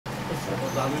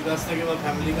দাদির কাছ থেকে বা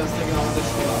ফ্যামিলির কাছ থেকে আমাদের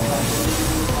শোনা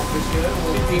কম বেশি হয়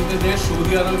ওই তিনটে দেশ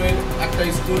সৌদি আরবের একটা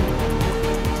স্কুল,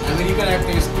 আমেরিকার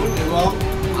একটা স্কুল এবং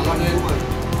আমাদের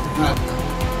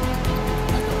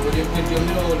প্রজেক্টের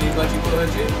জন্য নির্বাচিত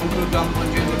হয়েছে গ্রাম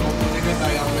পঞ্চায়েতের পক্ষ থেকে,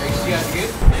 তাই আমরা এসেছি আজকে।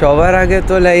 সবার আগে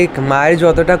তো লাইক মায়ের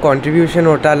যতটা কন্ট্রিবিউশন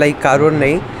ওটা লাইক কারণ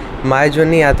নেই, মায়ের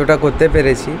জন্যই এতটা করতে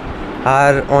পেরেছি।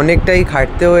 আর অনেকটাই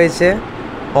খাটতে হয়েছে,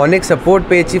 অনেক সাপোর্ট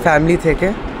পেয়েছি ফ্যামিলি থেকে।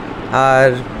 আর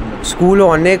স্কুলও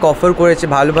অনেক অফার করেছে,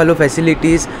 ভালো ভালো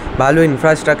ফ্যাসিলিটিস, ভালো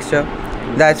infrastructure.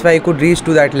 That's why I could rich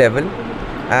to that level.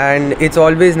 And it's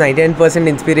always 99%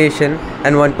 inspiration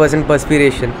and 1%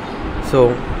 perspiration. So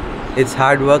it's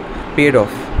hard work paid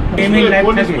off.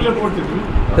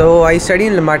 So I study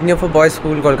in Martinia for Boys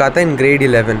School, Kolkata in grade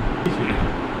 11.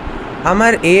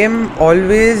 আমার am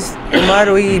always তোমার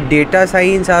ওই data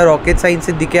science আর rocket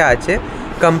সায়েন্সের দিকে আছে।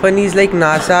 Companies like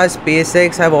NASA,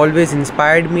 SpaceX have always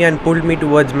inspired me and pulled me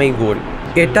towards মাই গোল।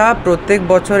 এটা প্রত্যেক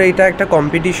বছর এটা একটা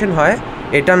কম্পিটিশন হয়,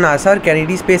 এটা নাসার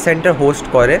কেনেডি স্পেস সেন্টার হোস্ট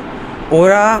করে।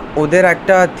 ওরা ওদের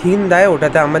একটা থিম দেয়,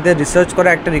 ওটাতে আমাদের রিসার্চ করে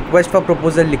একটা রিকোয়েস্ট ফর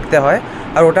প্রপোজাল লিখতে হয়,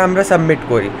 আর ওটা আমরা সাবমিট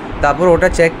করি। তারপর ওটা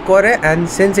চেক করে, and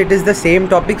since it is the same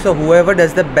topic, so whoever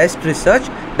does the best research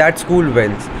that school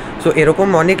wins. So এরকম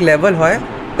অনেক লেভেল হয়,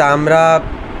 তা আমরা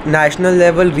national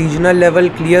level, regional level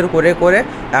clear করে করে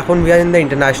এখন we are in the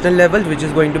international level which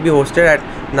is going to B hosted at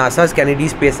নাসাস Kennedy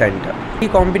space centre. এই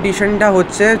কম্পিটিশনটা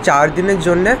হচ্ছে 4 দিনের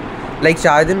জন্যে, লাইক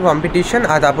 4 দিন কম্পিটিশন,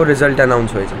 আর তারপর রেজাল্ট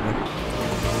অ্যানাউন্স হয়ে যাবে।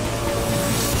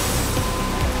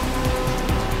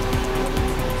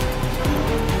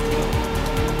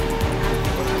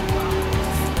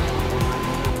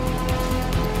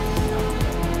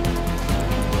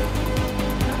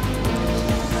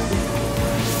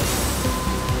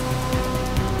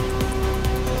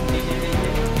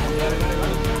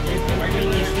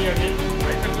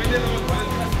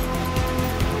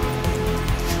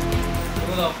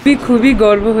 খুবই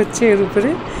গর্ব হচ্ছে এর উপরে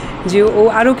যে ও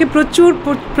আর ওকে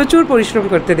প্রচুর পরিশ্রম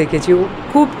করতে দেখেছি। ও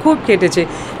খুব কেটেছে,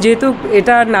 যেহেতু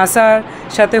এটা নাসার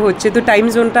সাথে হচ্ছে তো টাইম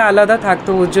জোনটা আলাদা থাকতো,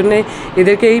 ওর জন্যে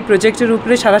এদেরকে এই প্রজেক্টের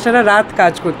উপরে সারা রাত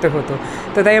কাজ করতে হতো।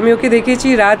 তো তাই আমি ওকে দেখেছি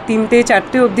রাত 3টে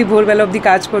 4টে অবধি, ভোরবেলা অবধি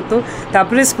কাজ করতো,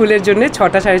 তারপরে স্কুলের জন্য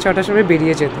 6টা 6:30 সময়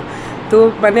বেরিয়ে যেত। তো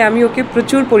মানে আমি ওকে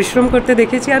প্রচুর পরিশ্রম করতে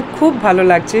দেখেছি, আর খুব ভালো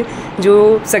লাগছে যে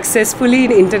সাকসেসফুলি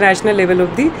ইন্টারন্যাশনাল লেভেল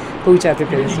অবধি পৌঁছাতে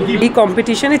পেরেছে। এই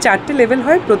কম্পিটিশনে 4টে লেভেল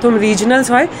হয়। প্রথম রিজনালস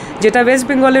হয়, যেটা ওয়েস্ট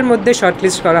বেঙ্গলের মধ্যে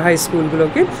শর্টলিস্ট করা হয়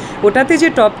স্কুলগুলোকে। ওটাতে যে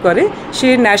টপ করে সে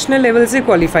ন্যাশনাল লেভেলসে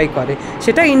কোয়ালিফাই করে,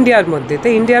 সেটা ইন্ডিয়ার মধ্যে। তো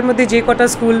ইন্ডিয়ার মধ্যে যে কটা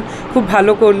স্কুল খুব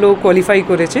ভালো করলো, কোয়ালিফাই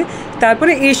করেছে,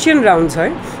 তারপরে এশিয়ান রাউন্ডস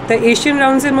হয়। তা এশিয়ান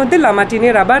রাউন্ডসের মধ্যে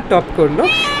লামাটিনের আবার টপ করলো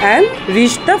অ্যান্ড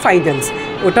রিচ দ্য ফাইনালস।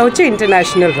 ওটা হচ্ছে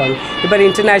ইন্টারন্যাশনাল রাউন্ড। এবার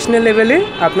ইন্টারন্যাশনাল লেভেলে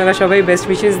আপনারা সবাই বেস্ট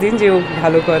উইশেস দিন যে ও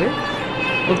ভালো করে।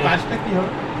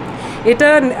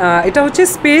 এটা হচ্ছে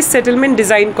স্পেস সেটেলমেন্ট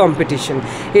ডিজাইন কম্পিটিশন।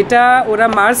 এটা ওরা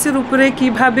মার্সের উপরে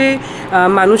কিভাবে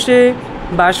মানুষে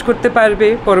বাস করতে পারবে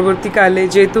পরবর্তীকালে,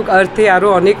 যেহেতু আর্থে আরও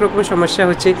অনেক রকম সমস্যা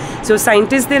হচ্ছে। সো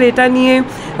সায়েন্টিস্টদের এটা নিয়ে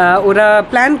ওরা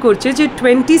প্ল্যান করছে যে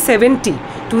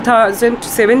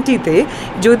 2070-তে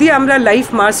যদি আমরা লাইফ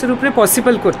মার্সের উপরে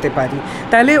পসিবল করতে পারি,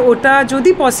 তাহলে ওটা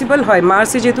যদি পসিবল হয়,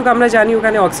 মার্সে যেহেতু আমরা জানি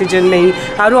ওখানে অক্সিজেন নেই,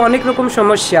 আরও অনেক রকম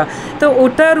সমস্যা, তো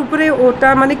ওটার উপরে ওটা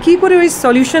মানে কী করে ওই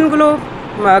সলিউশনগুলো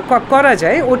করা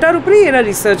যায়, ওটার উপরেই এরা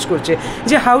রিসার্চ করছে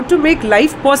যে how to make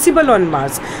life possible on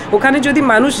Mars. ওখানে যদি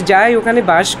মানুষ যায়, ওখানে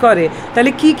বাস করে,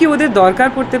 তাহলে কি কি ওদের দরকার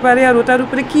পড়তে পারে, আর ওটার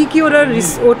উপরে কি কি ওরা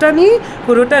ওটা নিয়ে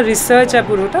পুরোটা রিসার্চ আর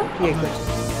পুরোটা ইয়ে করছে।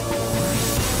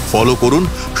 ফলো করুন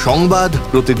সংবাদ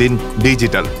প্রতিদিন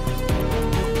ডিজিটাল।